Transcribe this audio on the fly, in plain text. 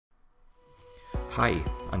Hi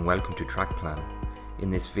and welcome to Trackplan. In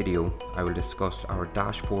this video I will discuss our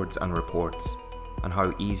dashboards and reports and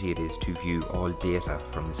how easy it is to view all data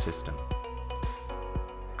from the system.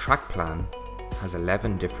 Trackplan has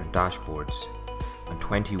 11 different dashboards and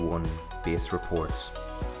 21 base reports.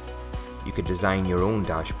 You could design your own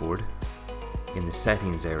dashboard in the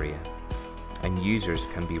settings area, and users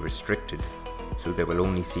can be restricted so they will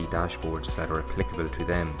only see dashboards that are applicable to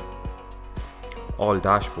them. All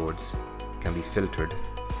dashboards can be filtered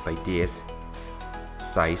by date,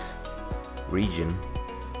 site, region,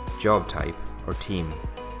 job type or team.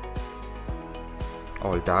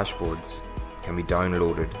 All dashboards can be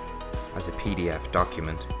downloaded as a PDF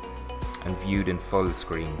document and viewed in full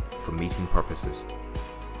screen for meeting purposes.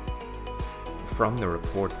 From the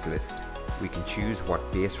reports list, we can choose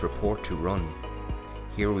what base report to run.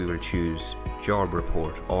 Here we will choose Job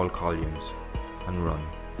Report all columns and run.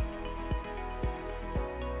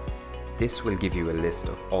 This will give you a list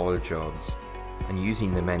of all jobs, and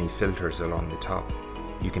using the many filters along the top,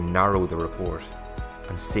 you can narrow the report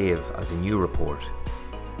and save as a new report.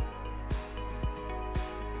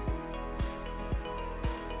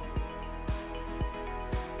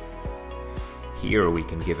 Here we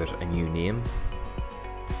can give it a new name,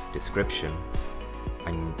 description,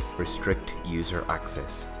 and restrict user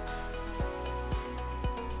access.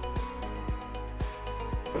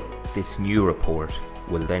 This new report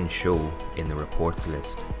will then show in the reports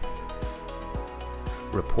list.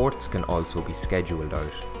 Reports can also be scheduled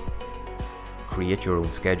out. Create your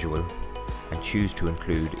own schedule and choose to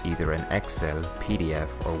include either an Excel, PDF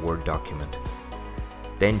or Word document.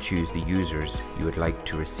 Then choose the users you would like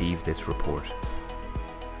to receive this report.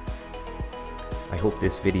 I hope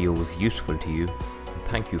this video was useful to you, and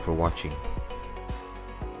thank you for watching.